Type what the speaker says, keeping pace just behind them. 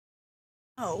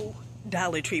Oh,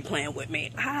 Dollar Tree playing with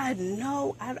me. I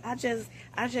know. I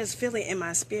just feel it in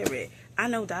my spirit. I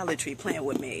know Dollar Tree playing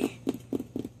with me.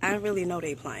 I really know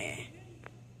they playing.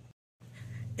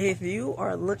 If you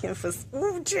are looking for,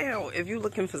 ooh, chill. If you're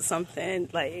looking for something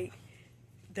like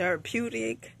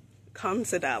therapeutic, come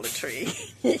to Dollar Tree.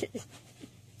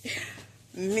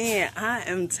 Man, I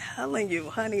am telling you,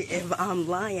 honey, if I'm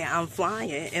lying, I'm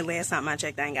flying. And last time I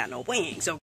checked, I ain't got no wings.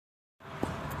 So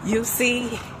you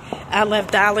see, I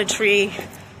left Dollar Tree.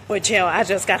 Well, chill, I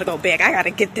just got to go back. I got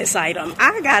to get this item.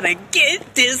 I got to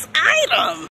get this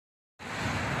item.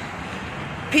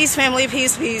 Peace, family.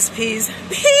 Peace, peace, peace,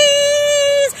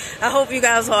 peace. I hope you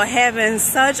guys are having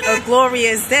such a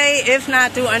glorious day. If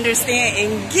not, do understand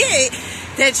and get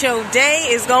that your day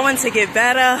is going to get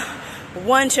better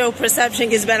once your perception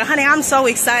gets better. Honey, I'm so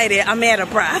excited. I'm out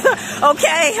of breath.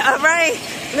 Okay, all right.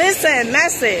 Listen,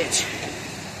 message.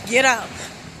 Get up.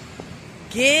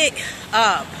 Get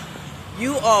up.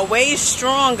 You are way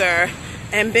stronger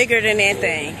and bigger than that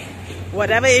thing.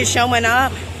 Whatever is showing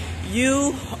up,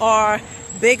 you are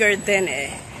bigger than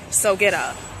it. So get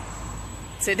up.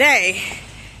 Today,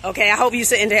 okay, I hope you're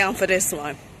sitting down for this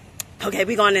one. Okay,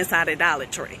 we're going inside the Dollar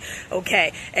Tree.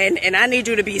 Okay, and I need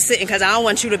you to be sitting because I don't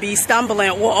want you to be stumbling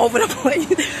all over the place.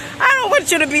 I don't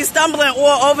want you to be stumbling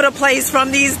all over the place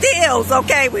from these deals,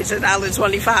 okay, which is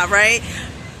 $1.25, right?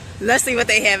 Let's see what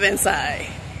they have inside.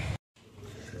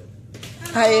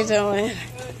 How you doing?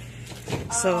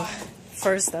 So,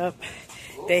 first up,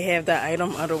 they have the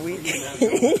item of the week.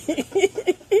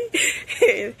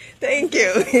 Thank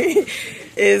you.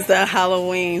 Is the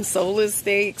Halloween solar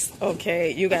stakes.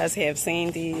 Okay, you guys have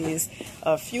seen these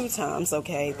a few times.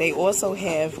 Okay, they also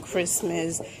have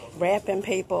Christmas wrapping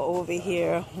paper over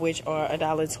here, which are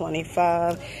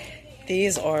 $1.25.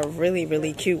 These are really,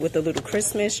 really cute with the little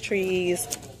Christmas trees,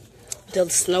 the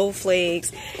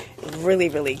snowflakes. Really,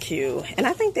 really cute. And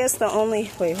I think that's the only,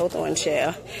 wait, hold on,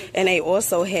 child. And they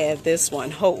also have this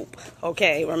one, Hope.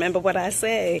 Okay, remember what I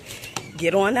say,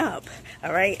 get on up.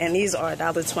 All right, and these are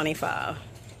 $1.25.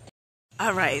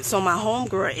 All right, so my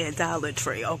homegirl at Dollar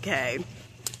Tree, okay,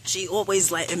 she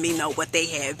always letting me know what they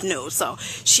have new. So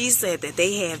she said that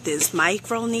they have this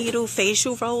micro needle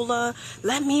facial roller.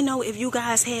 Let me know if you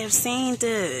guys have seen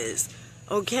this.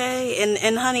 Okay,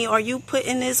 and honey, are you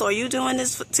putting this, are you doing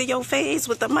this to your face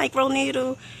with the micro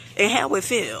needle and how it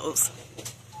feels?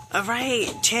 All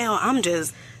right, child, I'm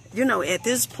just, you know, at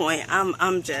this point,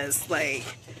 I'm just like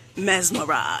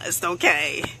mesmerized,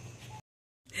 okay?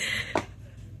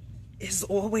 It's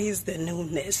always the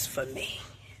newness for me.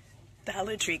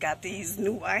 Dollar Tree got these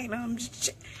new items.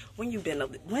 When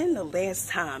the last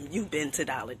time you been to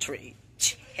Dollar Tree?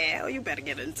 Child, you better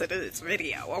get into this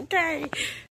video, okay?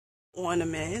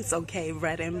 Ornaments, okay,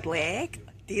 red and black.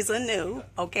 These are new,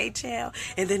 okay, child.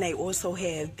 And then they also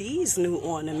have these new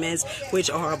ornaments, which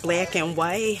are black and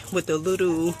white with the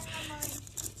little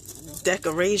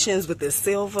decorations with the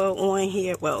silver on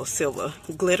here. Well, silver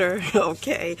glitter,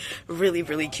 okay. Really,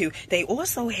 really cute. They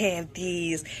also have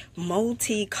these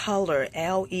multicolor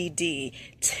LED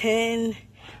 10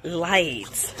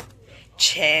 lights.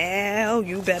 Child,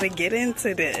 you better get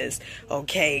into this.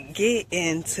 Okay, get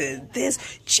into this.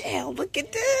 Child, look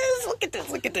at this. Look at this.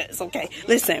 Look at this. Okay,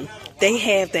 listen. They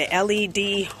have the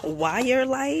LED wire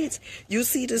lights. You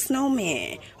see the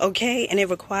snowman. Okay, and it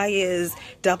requires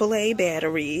AA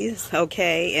batteries.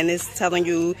 Okay, and it's telling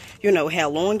you, you know, how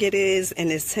long it is,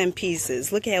 and it's 10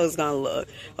 pieces. Look how it's gonna look.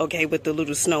 Okay, with the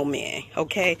little snowman.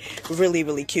 Okay, really,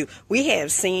 really cute. We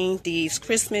have seen these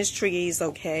Christmas trees.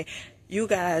 Okay. You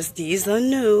guys, these are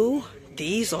new.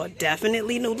 These are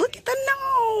definitely new. Look at the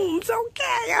gnomes.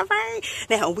 Okay, all right.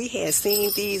 Now, we had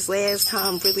seen these last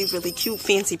time. Really, really cute.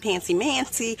 Fancy, pantsy,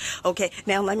 mancy. Okay,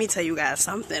 now let me tell you guys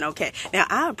something, okay? Now,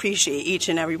 I appreciate each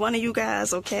and every one of you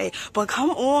guys, okay? But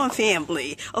come on,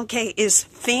 family. Okay, it's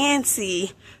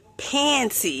fancy,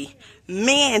 pantsy,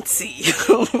 mancy.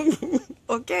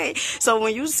 Okay, so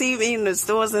when you see me in the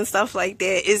stores and stuff like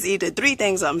that, it's either three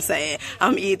things I'm saying.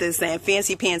 I'm either saying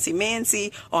fancy, pantsy,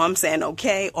 mancy, or I'm saying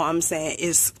okay, or I'm saying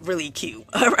it's really cute.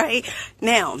 All right,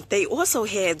 now they also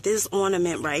have this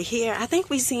ornament right here. I think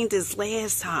we seen this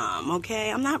last time.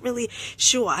 Okay, I'm not really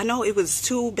sure. I know it was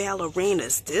 2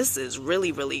 ballerinas. This is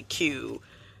really, really cute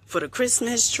for the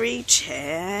Christmas tree,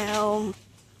 child.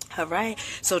 All right,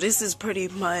 so this is pretty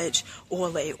much all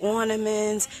the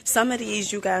ornaments. Some of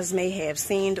these you guys may have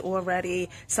seen already.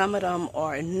 Some of them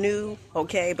are new,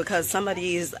 okay, because some of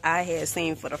these I had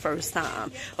seen for the first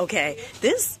time. Okay,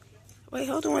 this, wait,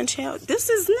 hold on, child. This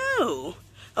is new,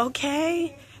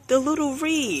 okay. the little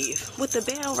wreath with the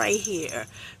bell right here.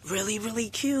 Really, really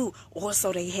cute.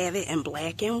 Also, they have it in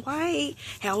black and white.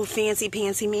 How fancy,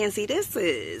 pantsy, mancy this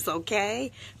is,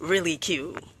 okay? Really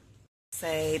cute.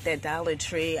 Say that Dollar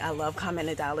Tree, I love coming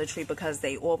to Dollar Tree because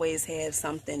they always have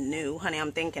something new. Honey,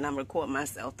 I'm thinking I'm recording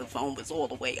myself. The phone was all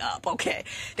the way up, okay?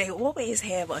 They always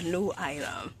have a new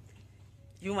item.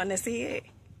 You want to see it?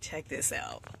 Check this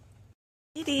out.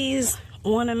 These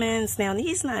ornaments, now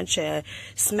these not your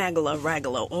smaggler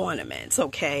regular ornaments,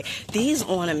 okay? These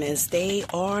ornaments, they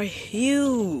are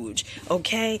huge,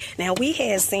 okay? Now we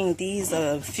had seen these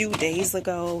a few days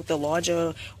ago, the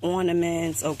larger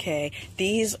ornaments, okay?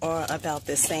 These are about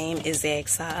the same exact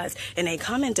size, and they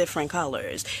come in different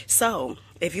colors. So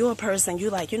if you're a person, you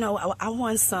like, you know, I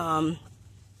want some.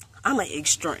 I'm an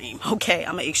extreme, okay?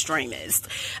 I'm an extremist.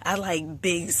 I like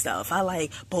big stuff. I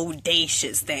like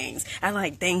bodacious things. I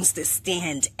like things that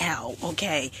stand out,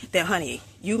 okay? Then, honey,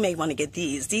 you may want to get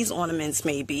these. These ornaments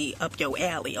may be up your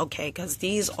alley, okay? Because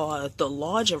these are the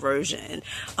larger version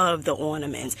of the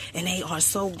ornaments, and they are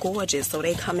so gorgeous. So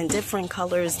they come in different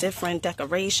colors, different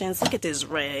decorations. Look at this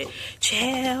red.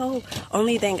 Child,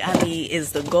 only thing I need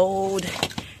is the gold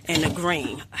and the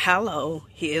green. Hello,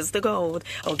 here's the gold,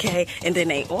 okay? And then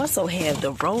they also have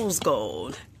the rose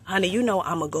gold. Honey, you know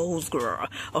I'm a gold girl,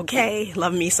 okay?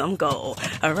 Love me some gold,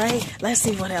 all right? Let's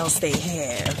see what else they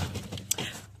have.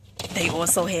 They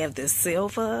also have the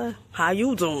silver. How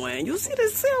you doing? You see the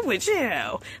silver,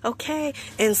 child, okay?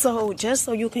 And so just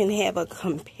so you can have a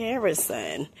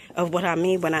comparison of what I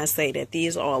mean when I say that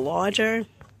these are larger.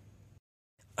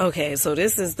 Okay, so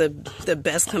this is the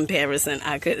best comparison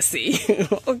I could see.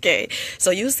 Okay,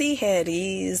 so you see here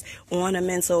these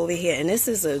ornaments over here, and this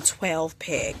is a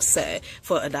 12-pack set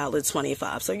for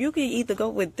 $1.25. So you can either go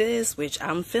with this, which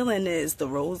I'm feeling is the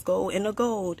rose gold and the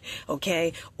gold,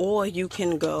 okay, or you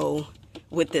can go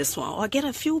with this one, or get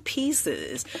a few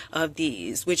pieces of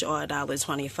these, which are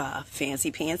 $1.25.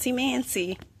 Fancy, pantsy,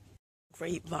 mancy.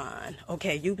 Grapevine,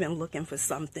 okay, you've been looking for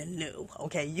something new,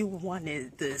 okay, you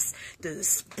wanted this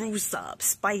spruce up,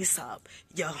 spice up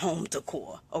your home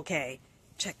decor, okay,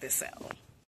 check this out.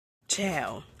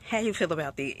 Child, how you feel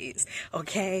about these?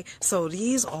 Okay, so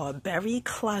these are berry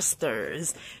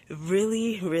clusters.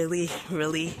 Really, really,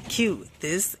 really cute.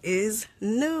 This is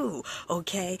new,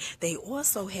 okay? They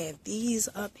also have these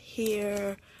up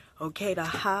here, okay, the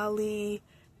holly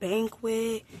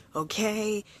banquet,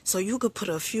 okay? So you could put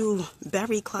a few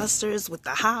berry clusters with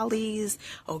the hollies,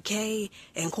 okay,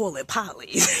 and call it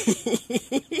pollies.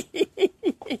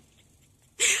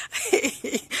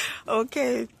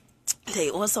 Okay. They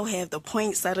also have the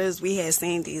poinsettias. We had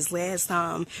seen these last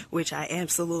time, which I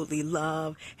absolutely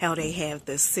love. How they have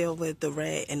the silver, the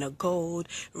red, and the gold.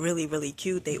 Really, really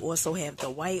cute. They also have the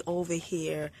white over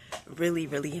here. Really,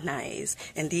 really nice.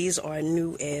 And these are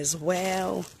new as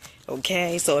well.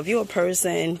 Okay, so if you're a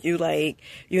person, you like,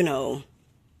 you know,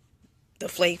 the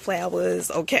flake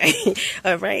flowers, okay?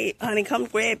 All right, honey, come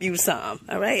grab you some.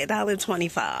 All right,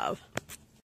 $1.25.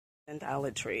 And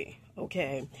Dollar Tree,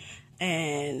 okay?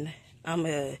 And I'm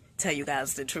going to tell you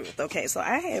guys the truth. Okay, so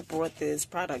I had brought this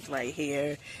product right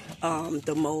here,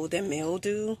 the mold and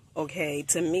mildew. Okay,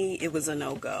 to me, it was a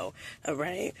no-go. All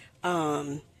right,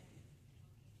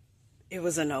 it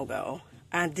was a no-go.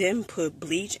 I didn't put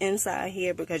bleach inside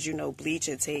here because, you know, bleach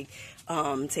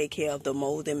will take care of the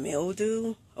mold and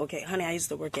mildew. Okay, honey, I used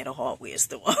to work at a hardware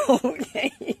store.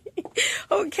 Okay.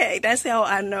 Okay, that's how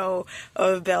I know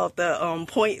about the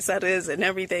poinsettias and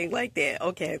everything like that.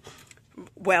 Okay.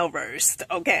 Well versed,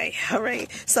 okay, all right.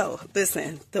 So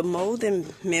listen, the mold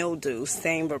and mildew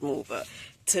stain remover,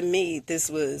 to me this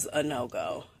was a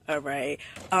no-go, all right.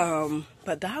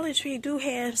 But Dollar Tree do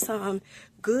have some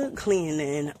good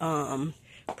cleaning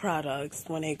products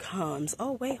when it comes.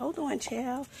 Oh wait, hold on,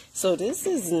 child. So this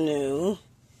is new.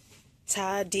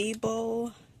 Tide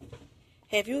Depot.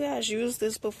 Have you guys used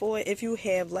this before? If you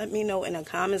have, let me know in the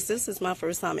comments. This is my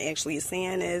first time actually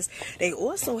seeing this. They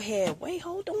also have, wait,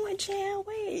 hold on, child,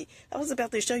 wait. I was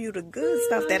about to show you the good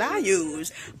stuff that I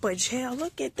use. But, child,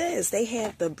 look at this. They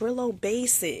have the Brillo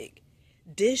Basic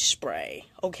dish spray,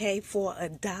 okay, for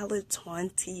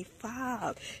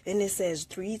 $1.25. And it says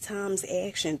 3 times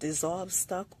action, dissolve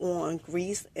stuck on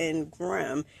grease and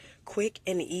grim, quick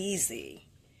and easy.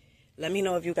 Let me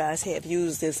know if you guys have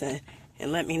used this and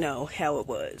let me know how it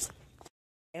was.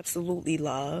 Absolutely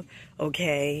love,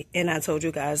 okay, and I told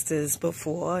you guys this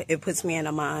before, it puts me in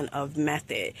the mind of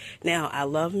Method. Now, I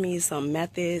love me some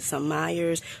Method, some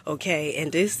Myers, okay,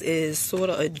 and this is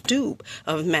sort of a dupe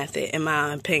of Method in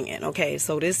my opinion, okay,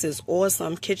 so this is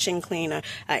awesome kitchen cleaner.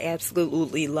 I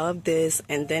absolutely love this.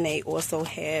 And then they also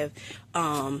have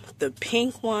the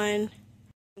pink one.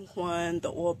 one, the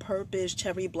all-purpose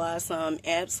cherry blossom.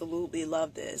 Absolutely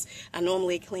love this. I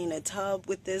normally clean a tub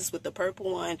with this, with the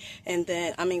purple one, and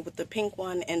then with the pink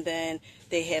one, and then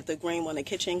they have the green one, a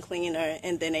kitchen cleaner,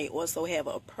 and then they also have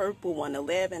a purple one, a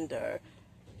lavender.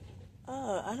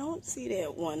 I don't see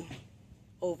that one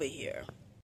over here.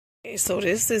 Okay, so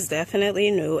this is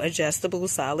definitely new, adjustable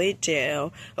solid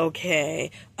gel. Okay,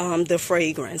 the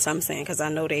fragrance, I'm saying, because I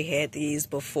know they had these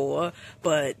before,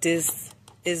 but this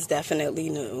is definitely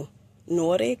new.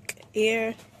 Nordic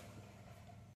Air.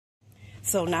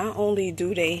 So not only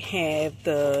do they have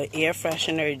the air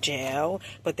freshener gel,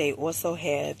 but they also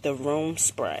have the room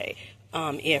spray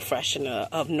air freshener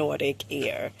of Nordic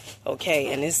Air.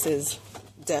 Okay, and this is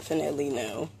definitely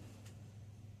new.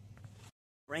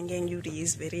 Bringing you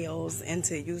these videos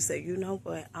until you say, you know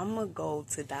what, I'm gonna go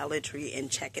to Dollar Tree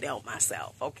and check it out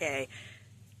myself. Okay,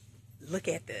 look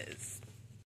at this.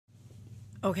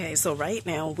 Okay, so right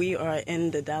now we are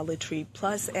in the Dollar Tree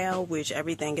Plus aisle, which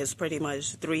everything is pretty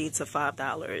much $3 to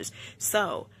 $5.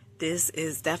 So this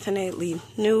is definitely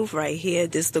new right here.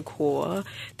 This decor.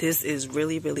 This is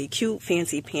really, really cute.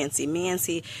 Fancy Pantsy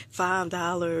Mancy.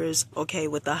 $5. Okay,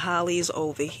 with the hollies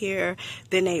over here.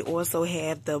 Then they also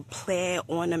have the plaid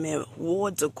ornament wall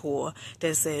decor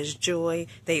that says joy.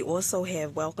 They also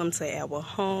have welcome to our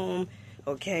home.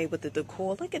 Okay, with the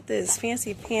decor. Look at this.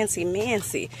 Fancy Pantsy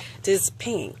Mancy. This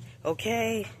pink.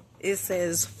 Okay. It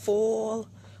says fall.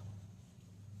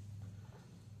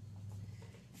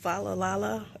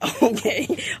 Falalala.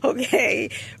 Okay.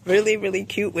 Really, really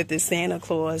cute with the Santa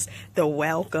Claus. The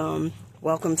welcome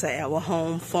to our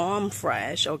home. Farm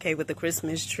fresh. Okay, with the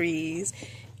Christmas trees.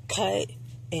 Cut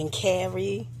and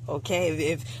carry. Okay,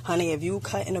 if you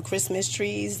cutting the Christmas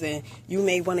trees, then you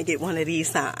may want to get one of these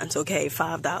signs. Okay,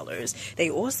 $5. They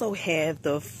also have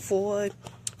the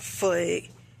 4-foot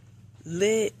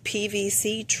lit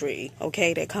PVC tree,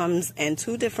 okay, that comes in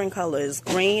 2 different colors,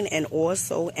 green and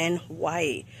also in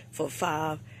white, for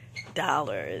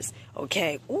 $5.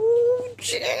 Okay, ooh,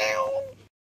 chill.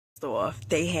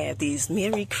 They have these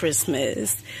Merry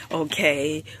Christmas,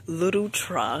 okay, little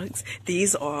trucks.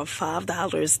 These are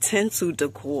 $5 tinsel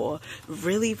decor.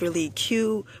 Really, really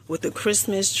cute with the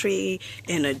Christmas tree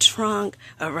in a trunk,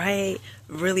 all right?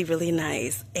 Really, really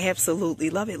nice.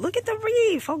 Absolutely love it. Look at the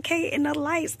wreath, okay, and the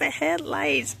lights, the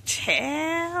headlights.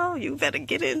 Child, you better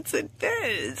get into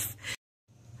this.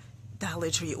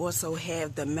 Dollar Tree also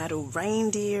have the metal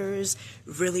reindeers,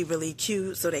 really, really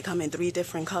cute. So they come in 3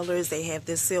 different colors. They have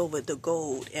the silver, the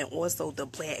gold, and also the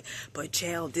black. But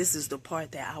child, this is the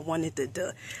part that I wanted to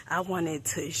do. I wanted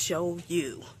to show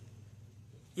you.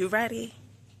 You ready?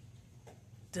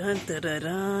 Dun, dun, dun,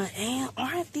 dun. And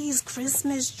aren't these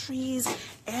Christmas trees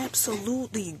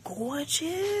absolutely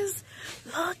gorgeous?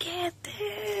 Look at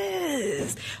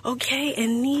this. Okay,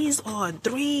 and these are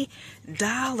 $3.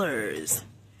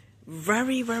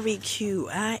 Very, very cute.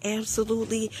 I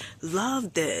absolutely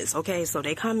love this. Okay, so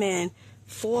they come in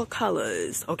 4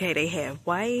 colors. Okay, they have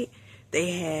white,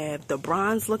 they have the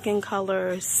bronze looking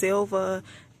color, silver,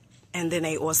 and then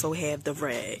they also have the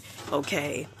red.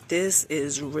 Okay, this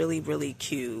is really, really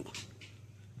cute.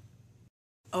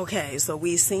 Okay, so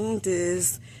we seen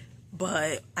this,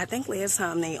 but I think last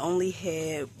time they only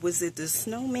had, was it the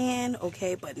snowman?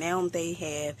 Okay, but now they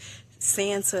have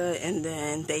Santa, and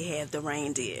then they have the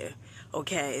reindeer.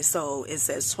 Okay, so it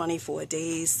says 24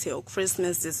 days till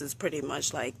Christmas. This is pretty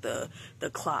much like the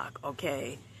clock.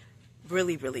 Okay,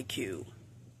 really, really cute.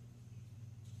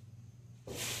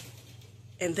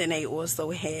 And then they also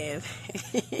have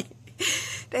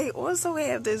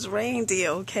this reindeer,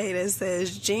 okay, that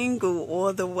says jingle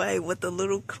all the way with the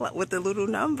little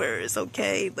numbers,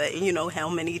 okay, but you know how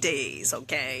many days,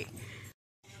 okay.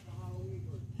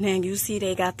 Now, you see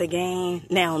they got the game.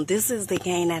 Now, this is the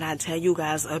game that I tell you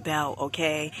guys about,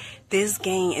 okay? This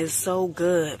game is so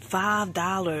good.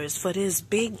 $5 for this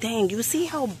big thing. You see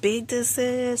how big this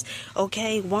is?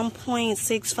 Okay,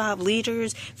 1.65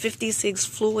 liters, 56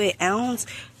 fluid ounce.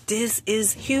 This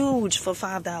is huge for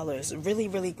 $5. Really,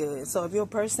 really good. So if you're a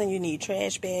person, you need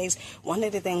trash bags. One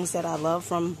of the things that I love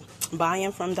from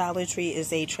buying from Dollar Tree is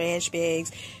they trash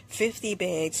bags. 50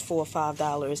 bags for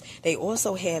 $5. They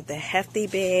also have the hefty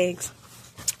bags.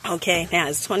 Okay, now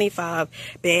it's 25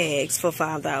 bags for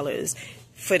 $5.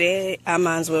 For that, I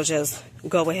might as well just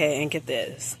go ahead and get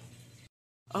this.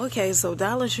 Okay, so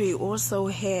Dollar Tree also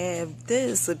have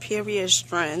this Superior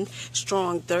Strength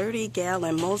Strong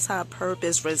 30-gallon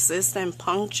multi-purpose resistant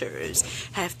punctures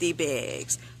hefty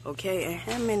bags. Okay, and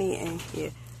how many in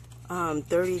here?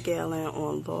 30-gallon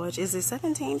on large. Is it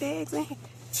 17 bags in here?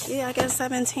 Yeah, I got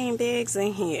 17 bags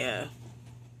in here.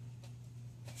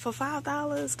 For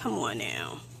 $5? Come on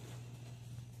now.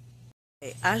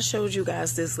 I showed you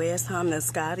guys this last time, the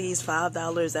Scotty's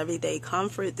 $5 everyday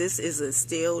comfort. This is a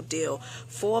steal deal.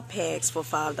 4 packs for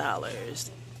 $5.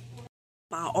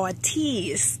 My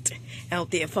artiste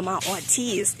out there, for my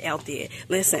artiste out there.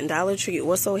 Listen, Dollar Tree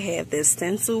also have this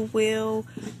stencil wheel.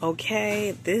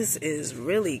 Okay, this is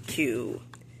really cute.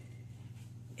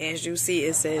 As you see,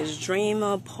 it says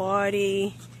Dreamer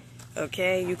Party.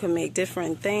 Okay, you can make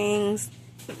different things.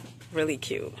 Really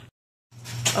cute.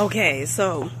 Okay,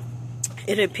 so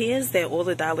it appears that all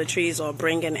the Dollar Trees are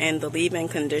bringing in the leave-in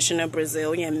conditioner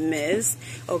Brazilian Mist,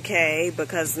 okay,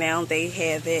 because now they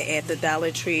have it at the Dollar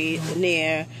Tree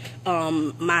near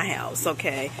my house,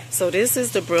 okay. So this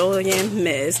is the Brilliant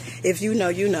Mist. If you know,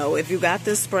 you know. If you got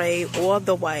the spray or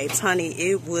the wipes, honey,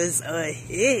 it was a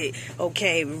hit,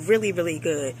 okay, really, really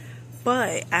good.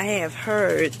 But I have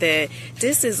heard that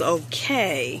this is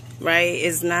okay, right?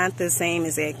 It's not the same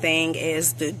exact thing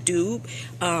as the dupe,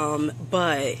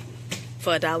 but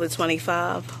for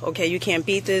 $1.25, okay, you can't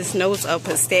beat this. Notes of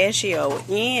pistachio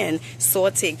and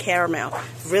salted caramel.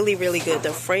 Really, really good.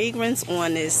 The fragrance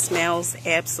on this smells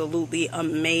absolutely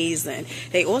amazing.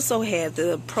 They also have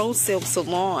the Pro Silk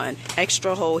Salon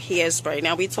Extra Hold Hairspray.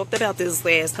 Now, we talked about this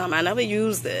last time. I never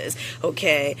used this,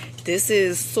 okay. This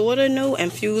is sort of new,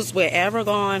 infused with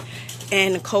argan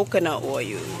and coconut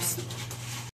oils.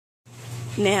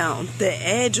 Now, the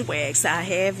Edge Wax I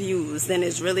have used, and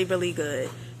it's really, really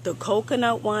good. The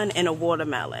coconut one and a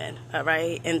watermelon, all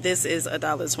right? And this is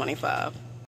 $1.25.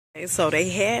 Okay, so they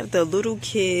have the little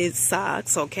kids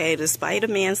socks, okay? The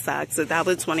Spider-Man socks,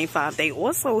 $1.25. They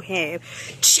also have,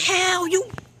 chill, you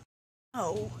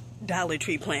know, Dollar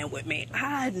Tree playing with me.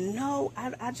 I know,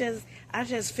 I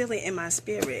just feel it in my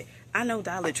spirit. I know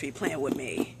Dollar Tree playing with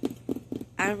me.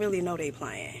 I really know they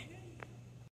playing.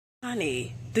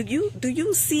 Honey, do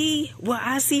you see what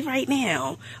I see right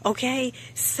now? Okay,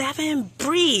 7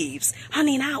 briefs,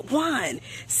 honey, not one.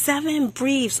 7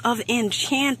 briefs of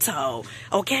Enchanto,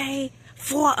 okay,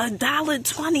 for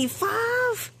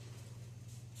 $1.25.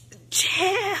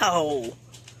 Chill.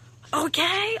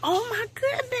 Okay, oh my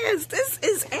goodness, this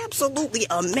is absolutely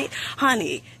amazing,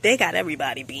 honey. They got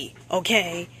everybody beat,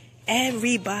 okay.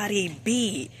 Everybody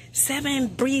beat. 7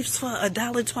 briefs for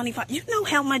 $1.25. You know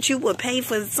how much you would pay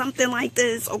for something like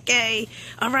this, okay?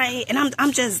 All right, and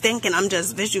I'm just thinking, I'm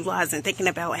just visualizing, thinking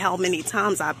about how many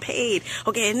times I paid,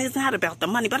 okay? And it's not about the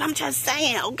money, but I'm just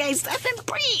saying, okay, 7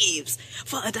 briefs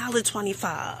for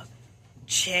 $1.25.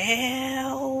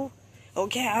 Chill.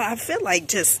 Okay, I feel like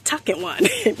just tucking one.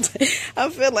 I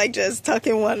feel like just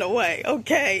tucking one away.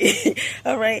 Okay,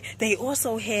 all right. They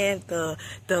also have the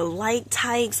Light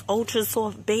Tikes Ultra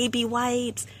Soft Baby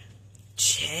Wipes.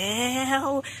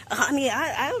 Chill, honey.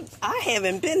 I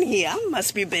haven't been here. I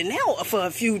must be been out for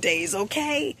a few days.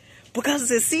 Okay, because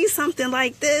to see something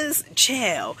like this,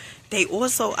 chill. They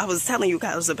also, I was telling you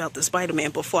guys about the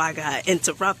Spider-Man before I got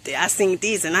interrupted. I seen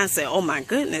these and I said, oh my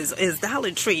goodness, is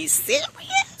Dollar Tree serious?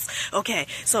 Okay,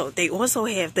 so they also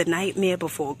have the Nightmare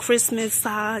Before Christmas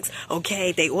socks.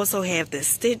 Okay, they also have the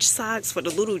Stitch socks for the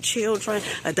little children,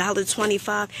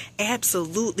 $1.25.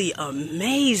 Absolutely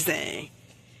amazing.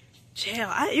 Chill,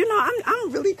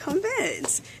 I'm really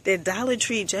convinced that Dollar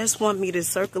Tree just want me to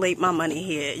circulate my money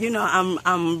here. You know,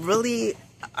 I'm really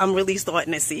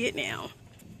starting to see it now.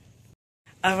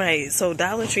 All right, so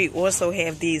Dollar Tree also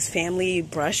have these family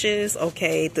brushes,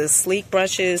 okay, the sleek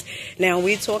brushes. Now,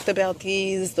 we talked about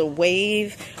these, the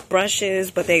wave brushes,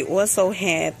 but they also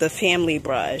have the family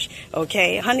brush,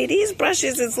 okay? Honey, these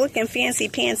brushes is looking fancy,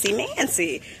 pantsy,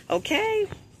 mancy, okay?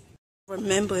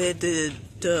 Remember the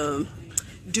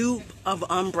dupe of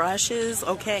brushes,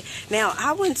 okay? Now,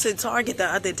 I went to Target the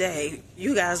other day.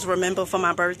 You guys remember for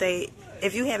my birthday?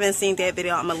 If you haven't seen that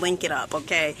video, I'm going to link it up,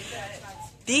 okay?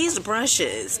 These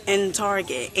brushes in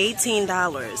Target,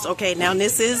 $18. Okay, now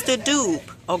this is the dupe,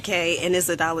 okay, and it's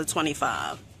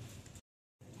 $1.25.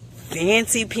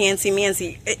 Fancy, pantsy,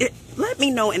 mancy. Let me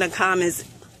know in the comments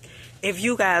if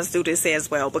you guys do this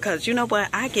as well, because you know what,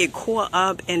 I get caught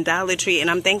up in Dollar Tree and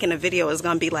I'm thinking the video is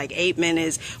going to be like 8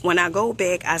 minutes. When I go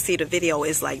back, I see the video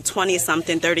is like 20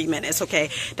 something, 30 minutes, okay?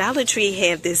 Dollar Tree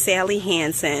have this Sally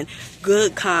Hansen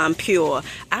Good Calm Pure.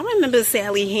 I remember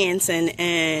Sally Hansen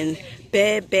and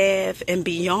Bed Bath and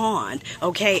Beyond,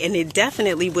 okay, and it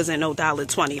definitely wasn't no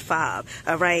 $1.25.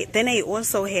 All right, then they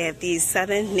also have these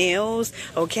 7 nails,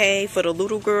 okay, for the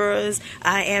little girls.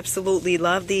 I absolutely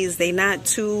love these. They not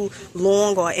too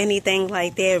long or anything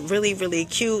like that. Really, really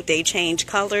cute. They change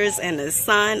colors in the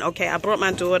sun. Okay, I brought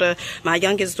my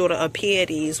youngest daughter, a pair of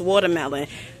these watermelon.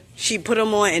 She put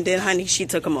them on and then, honey, she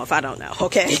took them off. I don't know,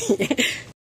 okay.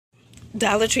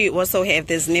 Dollar Tree also have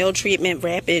this nail treatment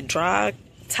rapid dry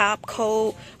top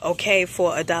coat, okay,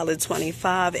 for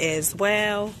 $1.25 as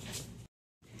well.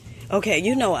 Okay,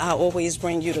 you know I always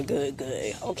bring you the good.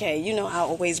 Okay, you know I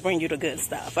always bring you the good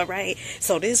stuff, all right?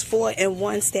 So this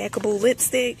 4-in-1 stackable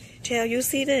lipstick, child, you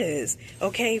see this?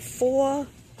 Okay,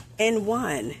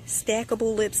 4-in-1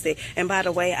 stackable lipstick. And by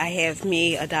the way, I have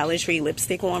me a Dollar Tree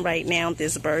lipstick on right now,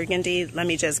 this burgundy. Let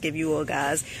me just give you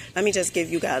guys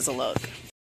a look.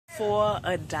 For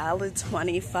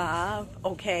 $1.25,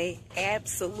 okay,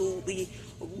 absolutely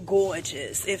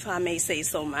gorgeous, if I may say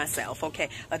so myself. Okay,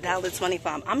 $1.25.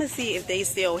 I'm gonna see if they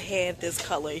still have this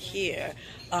color here,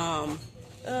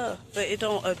 but it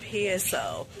don't appear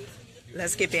so.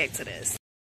 Let's get back to this.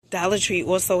 Dollar Tree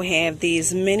also have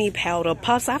these mini powder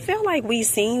puffs. I feel like we've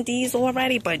seen these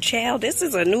already, but child, this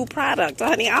is a new product,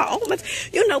 honey.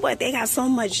 You know what? They got so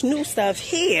much new stuff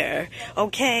here,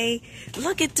 okay?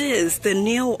 Look at this, the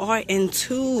nail art in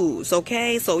twos,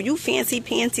 okay? So you fancy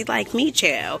pantsy like me,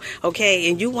 child, okay?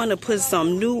 And you want to put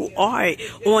some new art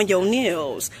on your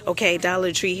nails, okay?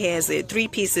 Dollar Tree has it, 3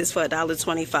 pieces for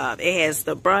 $1.25. It has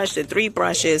the brush, the 3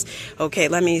 brushes, okay?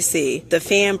 Let me see, the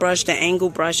fan brush, the angle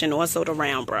brush, and also the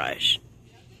round brush.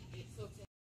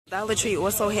 Dollar Tree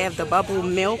also have the bubble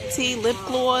milk tea lip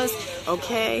gloss,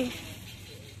 okay?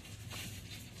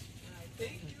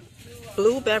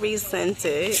 Blueberry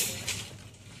scented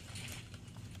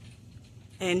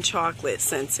and chocolate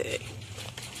scented.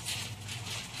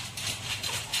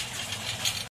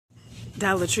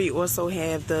 Dollar Tree also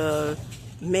have the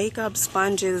makeup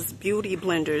sponges beauty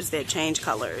blenders that change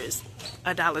colors,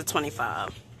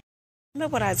 $1.25.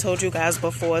 Remember what I told you guys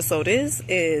before? So this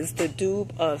is the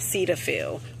dupe of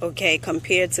Cetaphil, okay,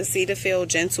 compared to Cetaphil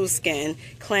Gentle Skin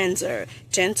Cleanser.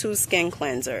 Gentle Skin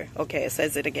Cleanser. Okay, it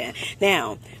says it again.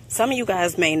 Now, some of you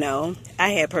guys may know I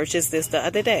had purchased this the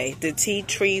other day, the tea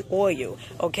tree oil,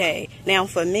 okay. Now,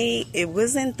 for me, it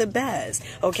wasn't the best,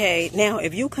 okay. Now,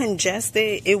 if you congest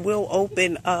it, it will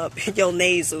open up your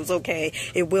nasals, okay.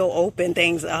 It will open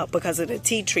things up because of the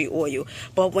tea tree oil.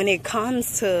 But when it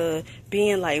comes to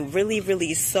being like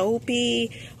really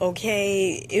soapy,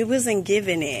 okay, it wasn't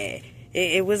giving it.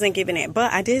 It wasn't giving it.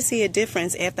 But I did see a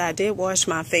difference after I did wash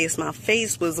my face. My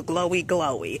face was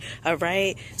glowy, all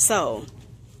right? So,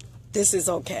 this is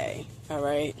okay, all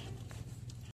right?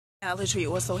 Dollar Tree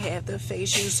also have the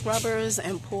facial scrubbers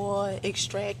and pore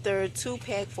extractor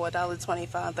 2-pack for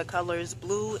 $1.25. The colors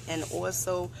blue and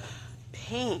also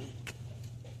pink.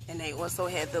 And they also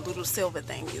have the little silver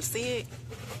thing. You see it?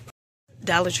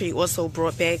 Dollar Tree also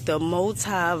brought back the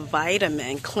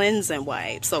multivitamin cleansing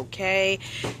wipes, okay?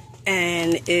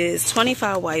 And it's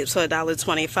 25 wipes for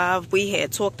 $1.25. We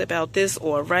had talked about this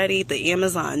already. The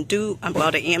Amazon dupe,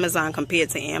 about the Amazon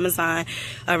compared to Amazon.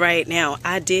 All right, now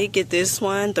I did get this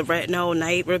one, the Retinol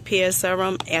Night Repair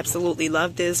Serum. Absolutely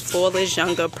love this. Flawless,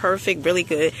 younger, perfect, really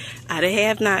good. I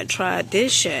have not tried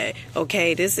this yet.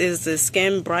 Okay, this is the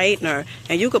skin brightener,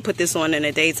 and you could put this on in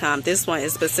the daytime. This one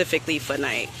is specifically for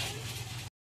night.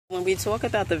 When we talk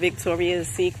about the Victoria's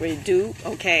Secret dupe,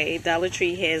 okay, Dollar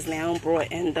Tree has now brought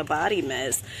in the body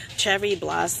mist, Cherry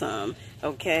Blossom,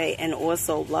 okay, and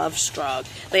also Love Struck.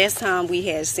 Last time we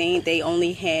had seen they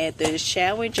only had the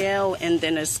shower gel and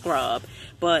then a scrub,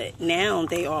 but now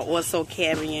they are also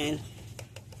carrying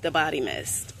the body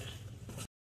mist.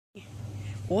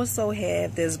 Also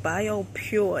have this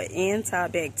BioPure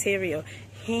antibacterial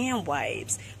hand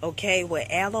wipes, okay, with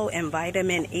aloe and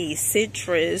vitamin E,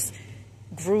 citrus,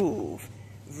 groove.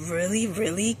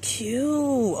 Really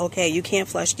cute. Okay, you can't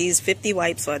flush these. 50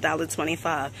 wipes for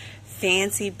 $1.25.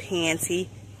 Fancy panty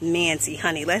mancy,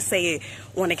 honey. Let's say it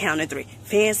on the count of 3.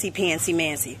 Fancy pantsy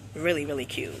mancy. Really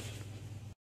cute.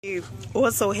 You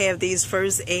also have these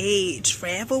first aid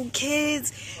travel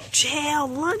kits.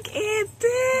 Child, look at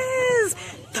this.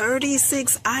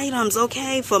 36 items,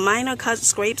 okay, for minor cuts,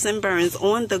 scrapes, and burns,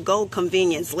 on the go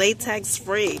convenience, latex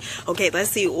free. Okay, let's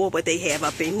see what they have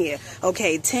up in here.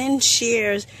 Okay, 10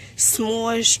 shears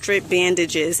small strip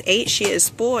bandages, 8 shear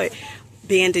sport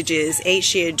bandages, 8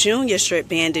 shear junior strip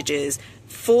bandages,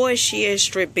 4 sheer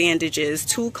strip bandages,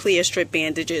 2 clear strip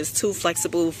bandages, 2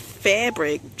 flexible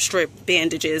fabric strip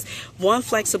bandages, 1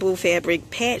 flexible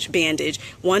fabric patch bandage,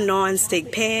 1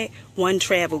 non-stick pad, 1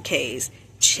 travel case.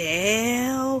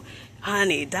 Chill,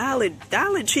 honey, Dollar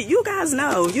Tree, you guys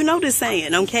know, you know the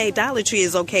saying, okay? Dollar Tree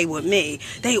is okay with me.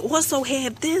 They also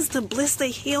have this, the blister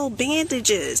heel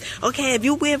bandages. Okay, if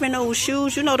you wearing those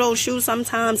shoes, you know those shoes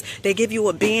sometimes they give you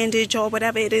a bandage or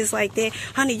whatever it is like that.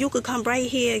 Honey, you could come right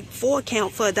here, 4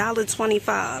 count for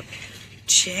 $1.25.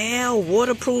 Chill,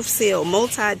 waterproof seal,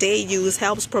 multi-day use,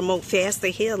 helps promote faster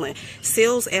healing.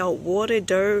 Seals out water,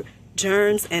 dirt,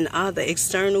 germs and other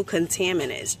external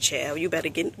contaminants. Child, you better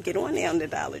get on there on the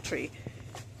Dollar Tree.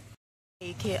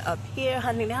 Kit up here,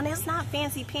 honey. Now it's not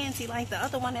fancy pantsy like the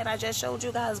other one that I just showed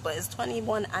you guys, but it's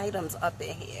 21 items up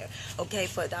in here, okay,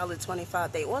 for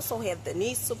 $1.25. They also have the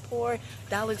knee support,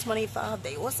 $1.25.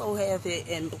 They also have it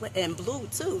in blue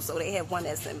too. So they have one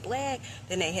that's in black,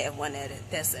 then they have one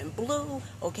that's in blue.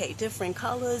 Okay, different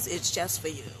colors. It's just for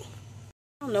you.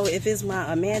 I don't know if it's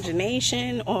my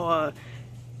imagination or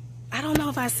I don't know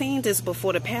if I've seen this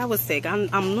before, the Power Stick. I'm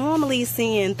normally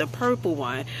seeing the purple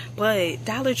one, but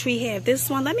Dollar Tree have this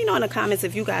one. Let me know in the comments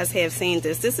if you guys have seen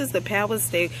this. This is the Power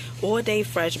Stick All Day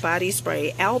Fresh Body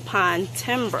Spray Alpine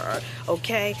Timber,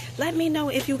 okay? Let me know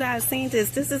if you guys seen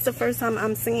this. This is the first time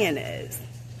I'm seeing this.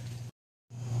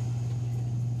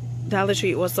 Dollar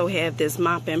Tree also have this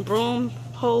mop and broom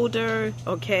holder,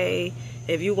 okay?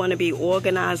 If you want to be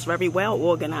organized, very well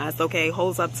organized, okay?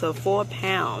 Holds up to 4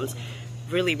 pounds.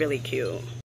 Really, really cute.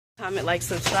 Comment, like,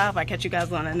 subscribe. I'll catch you guys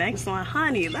on the next one.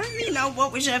 Honey, let me know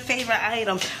what was your favorite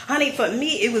item. Honey, for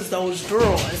me, it was those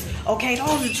drawers. Okay,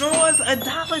 those drawers,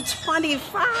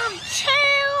 $1.25.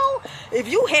 Chill. If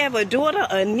you have a daughter,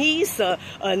 a niece, a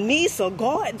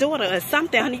goddaughter, or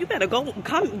something, honey, you better come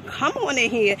on in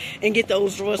here and get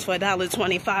those drawers for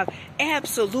 $1.25.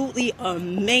 Absolutely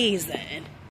amazing.